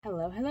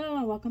Hello,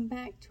 and welcome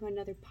back to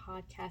another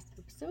podcast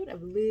episode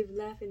of Live,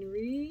 Laugh, and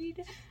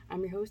Read.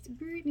 I'm your host,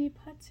 Brittany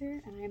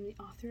Putzer, and I am the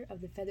author of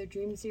the Feather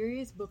Dream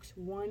series. Books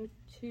 1,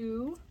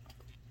 2,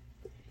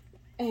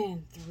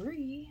 and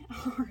 3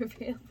 are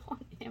available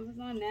on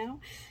Amazon now.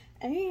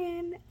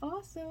 And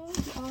also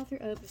the author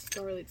of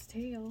Scarlet's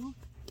Tale,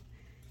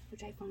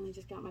 which I finally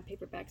just got my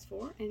paperbacks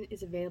for, and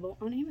is available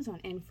on Amazon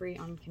and free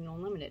on Kindle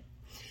Unlimited.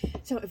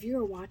 So if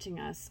you're watching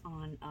us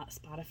on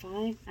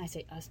Spotify, I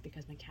say us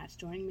because my cat's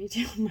joining me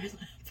too on my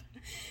lap,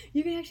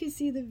 you can actually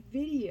see the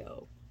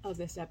video of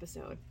this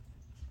episode.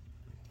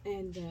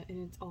 And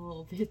it's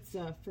all of its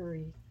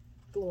furry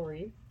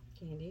glory,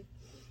 Candy.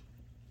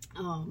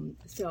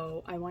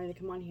 So I wanted to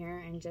come on here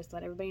and just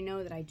let everybody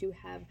know that I do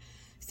have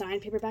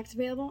signed paperbacks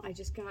available. I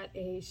just got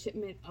a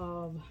shipment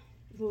of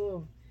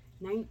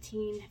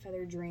 19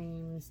 Feather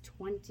Dreams,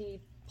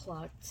 20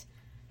 Plucked,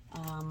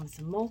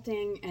 some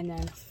molting, and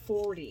then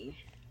 40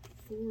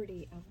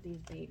 of these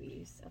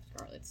babies of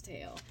Scarlet's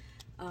Tale.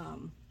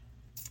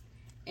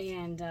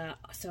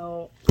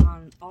 So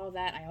on all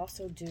that, I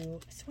also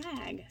do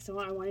swag. So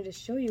I wanted to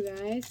show you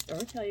guys, or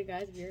tell you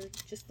guys if you're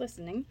just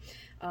listening,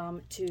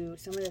 to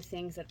some of the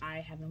things that I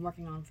have been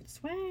working on for the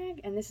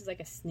swag. And this is like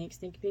a sneak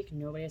peek.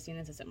 Nobody has seen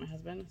this except my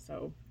husband,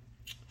 so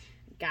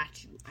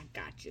I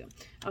got you.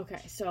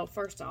 Okay, so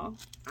first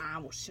off, I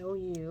will show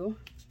you.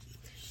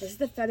 This is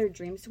the Feather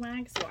Dream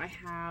swag. So I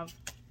have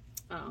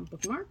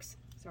bookmarks.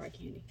 Sorry,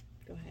 Candy.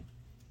 Go ahead.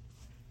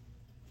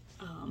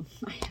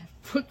 I have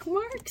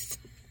bookmarks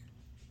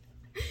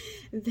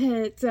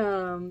that,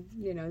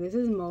 this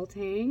is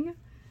molting.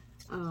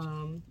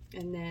 And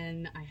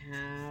then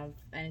and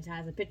it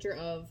has a picture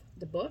of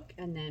the book,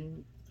 and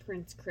then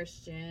Prince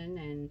Christian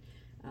and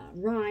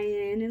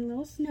Ryan and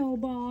little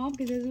Snowball,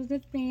 because those are the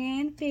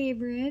fan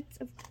favorites,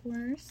 of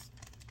course.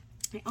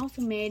 I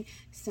also made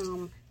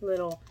some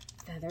little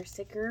feather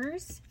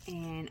stickers,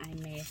 and I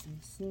made some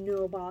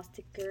Snowball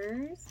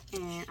stickers,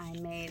 and I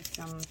made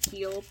some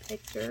teal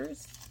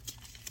pictures,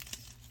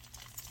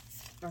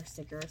 or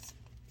stickers,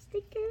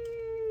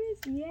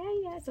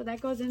 yeah, so that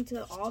goes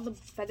into all the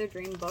Feather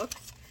Dream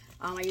books.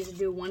 I used to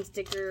do one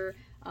sticker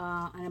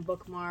and a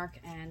bookmark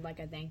and like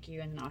a thank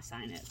you, and then I'll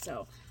sign it.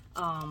 So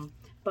I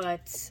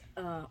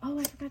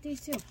forgot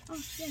these too. Oh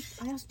yes,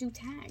 I also do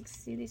tags.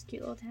 See these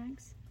cute little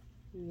tags?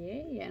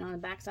 Yeah, and on the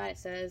back side it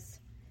says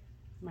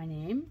my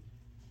name.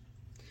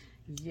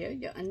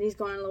 Yeah, and these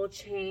go on a little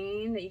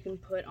chain that you can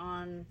put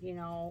on,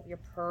 your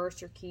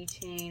purse, your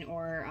keychain,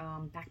 or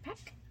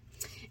backpack.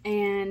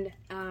 And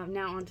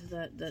now onto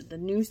the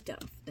new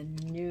stuff. The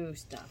new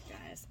stuff,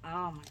 guys.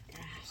 Oh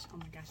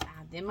my gosh, I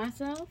outdid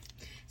myself.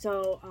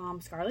 So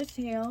Scarlet's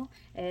Tale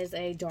is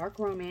a dark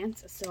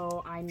romance,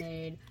 so I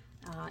made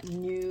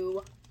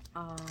new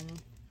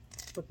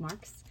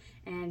bookmarks.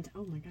 And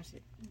oh my gosh,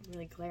 it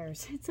really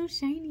glares. It's so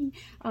shiny.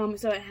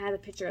 So it had a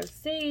picture of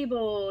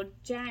Sable,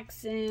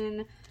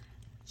 Jackson,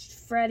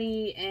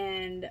 Freddy,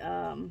 and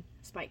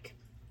Spike.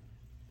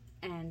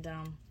 And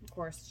of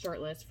course,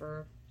 shirtless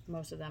for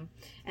most of them.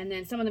 And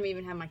then some of them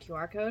even have my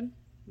QR code.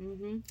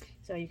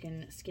 So you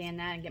can scan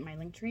that and get my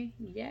link tree.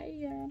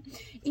 Yeah.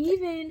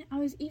 I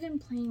was even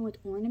playing with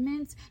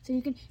ornaments, so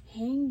you can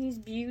hang these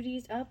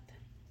beauties up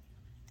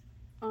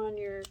on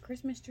your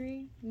Christmas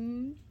tree.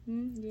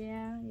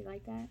 Yeah, you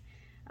like that?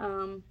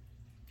 Kind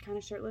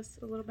of shirtless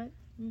a little bit.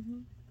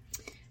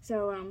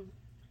 So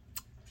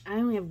I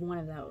only have one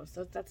of those,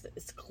 so that's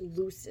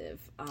exclusive.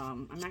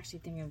 I'm actually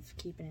thinking of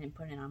keeping it and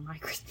putting it on my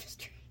Christmas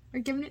tree, or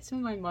giving it to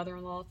my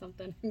mother-in-law or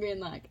something, and being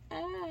like,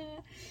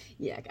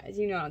 yeah, guys,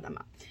 you know what I'm talking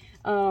about.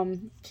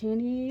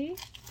 Candy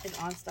is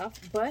on stuff,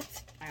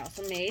 but I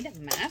also made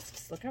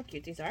masks. Look how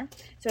cute these are.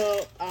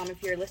 So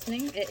if you're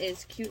listening, it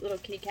is cute little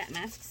kitty cat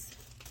masks.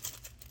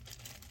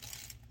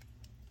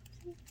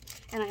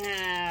 And I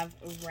have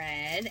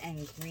red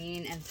and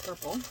green and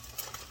purple.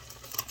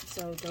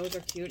 So those are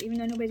cute, even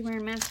though nobody's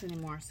wearing masks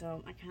anymore.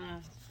 So I kind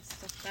of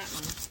stuck that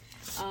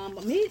one.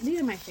 But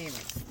these are my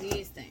favorites.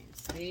 These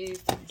things.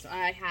 So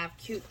I have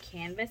cute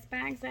canvas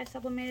bags that I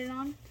supplemented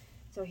on.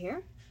 So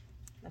here,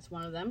 that's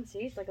one of them. See,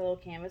 it's like a little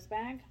canvas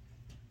bag.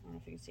 I don't know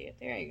if you can see it.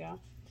 There you go.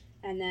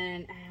 And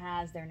then it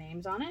has their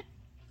names on it.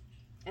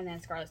 And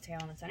then Scarlet's Tale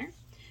in the center.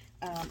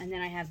 And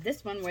then I have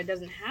this one where it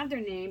doesn't have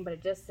their name, but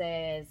it just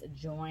says,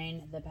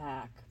 join the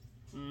pack.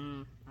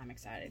 I'm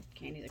excited.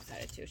 Candy's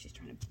excited too. She's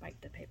trying to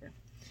bite the paper.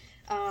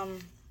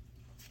 And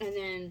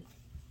then,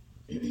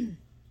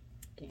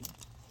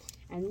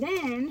 and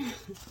then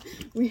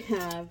we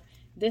have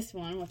this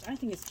one, which I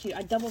think is cute.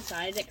 I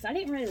double-sided it because I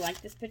didn't really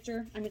like this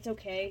picture. I mean, it's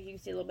okay. You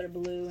can see a little bit of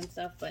blue and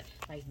stuff, but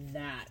like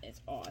that is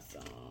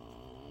awesome.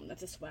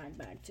 That's a swag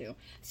bag too.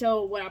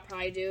 So what I'll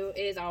probably do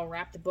is I'll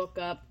wrap the book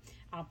up.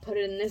 I'll put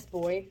it in this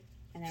boy,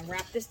 and then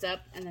wrap this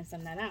up, and then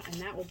send that out, and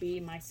that will be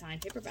my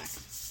signed paperback.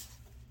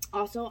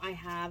 Also, I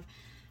have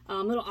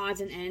little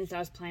odds and ends I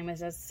was playing with.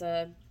 That's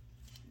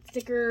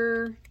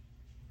sticker,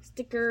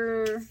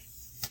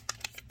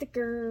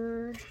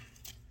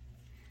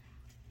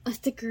 a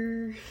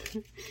sticker.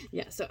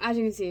 Yeah, so as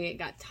you can see, it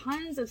got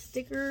tons of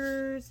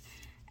stickers,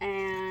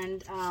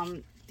 and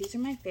these are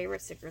my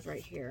favorite stickers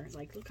right here.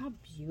 Like, look how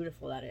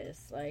beautiful that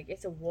is. Like,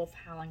 it's a wolf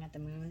howling at the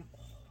moon. Oh,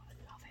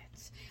 I love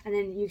it. And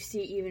then you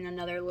see even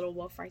another little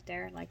wolf right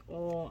there. Like,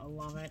 oh, I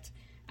love it.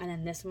 And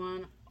then this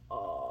one,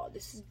 oh,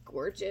 this is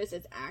gorgeous.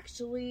 It's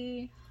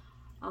actually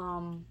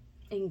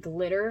in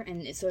glitter,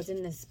 and so it's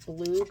in this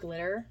blue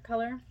glitter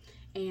color,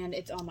 and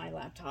it's on my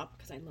laptop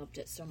because I loved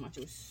it so much.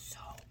 It was so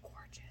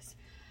gorgeous.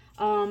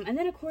 And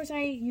then of course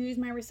I use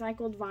my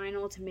recycled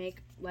vinyl to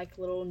make like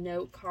little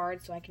note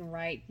cards, so I can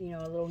write, you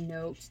know, a little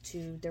note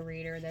to the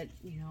reader that,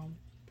 you know,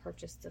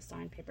 purchased the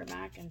signed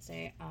paperback and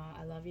say,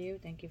 I love you,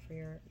 thank you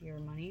for your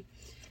money,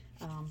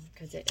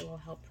 because it will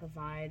help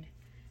provide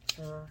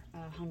for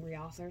hungry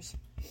authors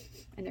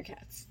and their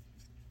cats.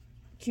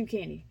 Cute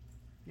candy.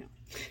 No.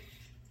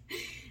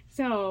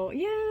 So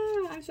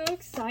yeah, I'm so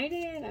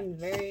excited. I'm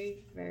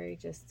very, very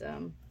just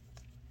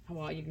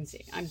well, you can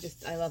see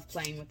I love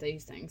playing with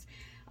these things.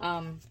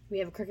 We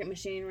have a Cricut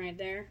machine right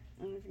there.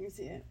 I don't know if you can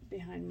see it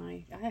behind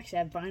my. I actually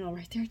have vinyl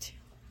right there too.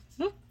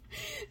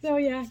 So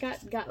yeah,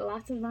 got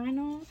lots of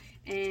vinyl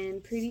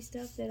and pretty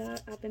stuff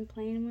that I've been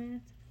playing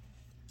with.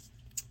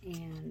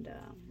 And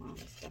wow,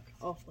 this stuff.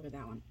 Oh, look at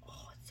that one.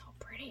 Oh, it's so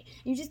pretty.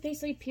 You just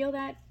basically peel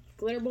that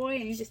glitter boy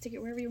and you just stick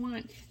it wherever you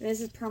want. And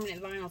this is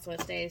permanent vinyl, so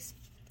it stays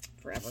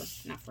forever.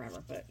 Not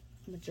forever, but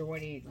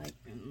majority, like,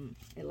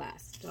 it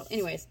lasts. So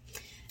anyways,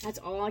 that's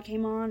all I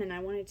came on, and I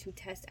wanted to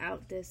test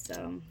out this,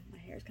 my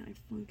hair is kind of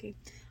funky.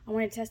 I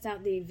wanted to test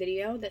out the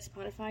video that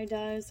Spotify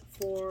does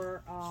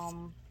for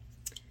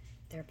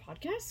their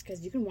podcast,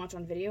 because you can watch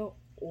on video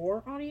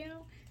or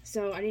audio.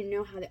 So I didn't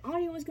know how the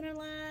audio was going to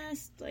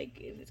last, like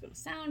if it's going to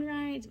sound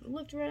right, if it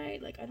looked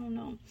right, like I don't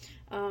know.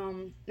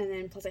 And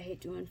then plus I hate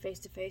doing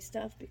face-to-face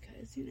stuff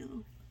because, you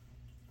know,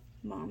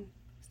 mom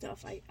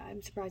stuff.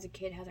 I'm surprised a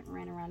kid hasn't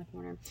ran around the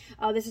corner.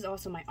 This is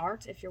also my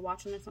art, if you're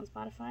watching this on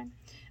Spotify.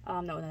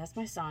 No, that's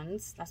my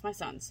son's. That's my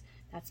son's.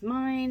 That's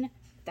mine.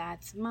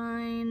 That's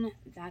mine.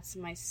 That's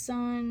my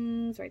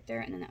son's right there.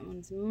 And then that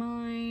one's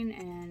mine.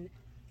 And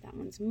that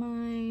one's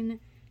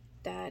mine.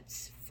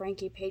 That's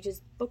Frankie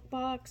Page's book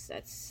box.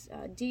 That's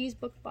Dee's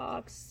book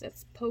box.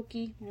 That's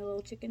Pokey, my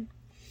little chicken.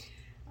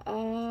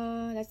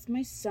 That's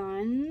my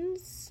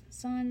son's.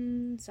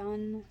 Son.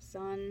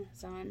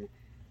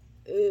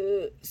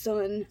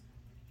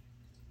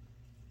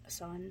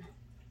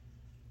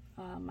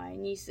 My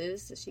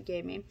nieces that she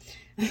gave me.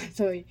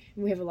 So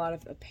we have a lot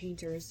of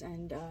painters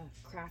and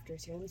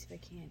crafters here. Let me see if I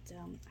can't.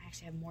 I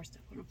actually have more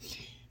stuff going on.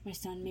 My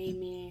son made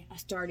me a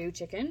Stardew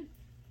chicken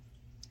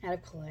out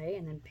of clay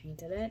and then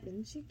painted it.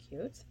 Isn't she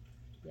cute?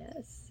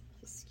 Yes,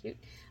 she's cute.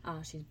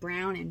 She's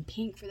brown and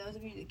pink for those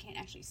of you that can't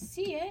actually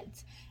see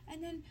it.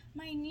 And then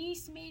my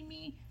niece made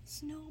me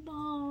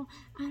Snowball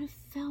out of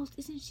felt.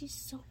 Isn't she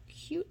so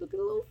cute? Look at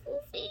the little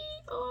foofy.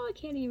 Oh, I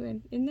can't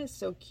even. Isn't this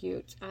so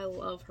cute? I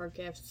love her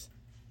gifts.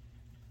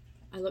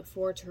 I look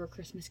forward to her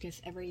Christmas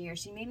gifts every year.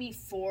 She made me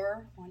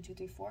four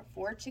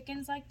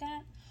chickens like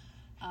that.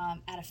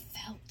 Out of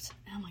felt.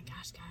 Oh my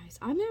gosh, guys.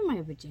 I'm in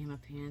my pajama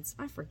pants.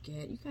 I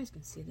forget. You guys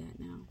can see that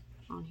now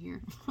on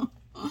here.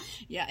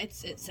 Yeah, it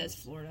says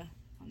Florida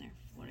on there.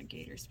 Florida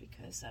Gators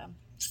because,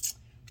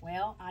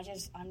 well, I'm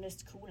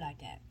just cool like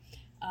that.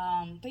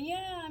 But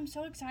yeah, I'm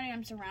so excited.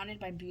 I'm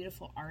surrounded by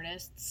beautiful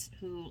artists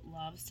who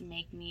loves to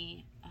make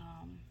me,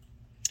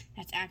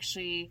 that's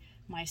actually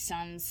my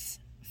son's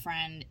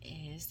friend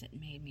that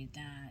made me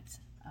that.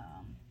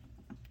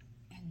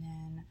 And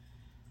then,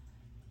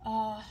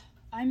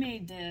 I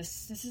made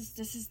this. This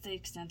is the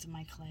extent of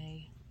my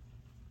clay.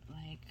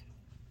 Like,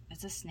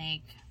 it's a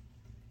snake.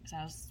 Because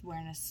I was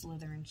wearing a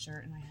Slytherin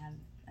shirt and I had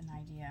an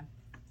idea.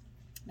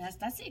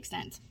 That's the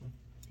extent.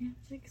 Yeah,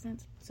 that's the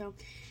extent. So,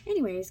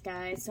 anyways,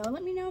 guys. So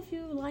let me know if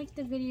you liked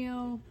the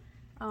video.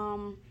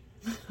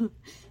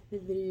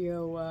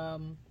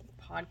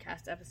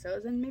 Podcast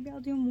episodes, and maybe I'll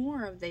do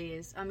more of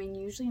these. I mean,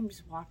 usually I'm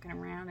just walking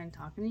around and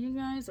talking to you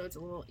guys, so it's a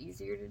little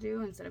easier to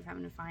do instead of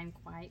having to find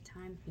quiet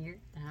time here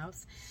at the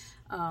house.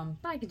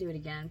 But I could do it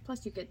again.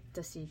 Plus, you get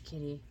to see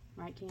Kitty,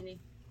 right, Candy?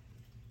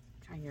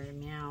 Try to hear her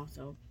meow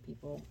so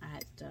people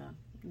at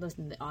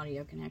listen to the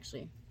audio can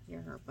actually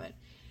hear her. But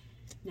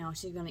no,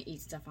 she's gonna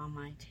eat stuff on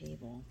my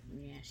table.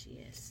 Yeah,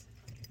 she is.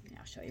 Yeah,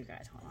 I'll show you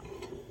guys. Hold on.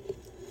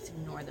 Let's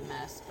ignore the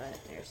mess,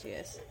 but there she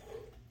is.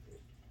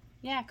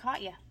 Yeah,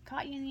 caught you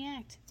in the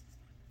act.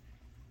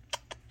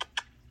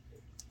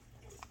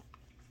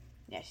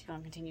 Yeah, she's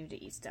gonna continue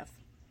to eat stuff.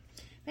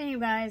 But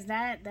anyway, guys,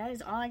 that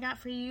is all I got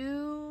for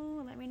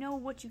you. Let me know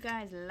what you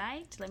guys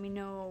liked. Let me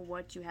know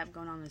what you have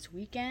going on this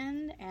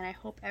weekend. And I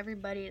hope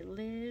everybody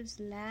lives,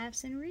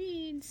 laughs, and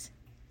reads.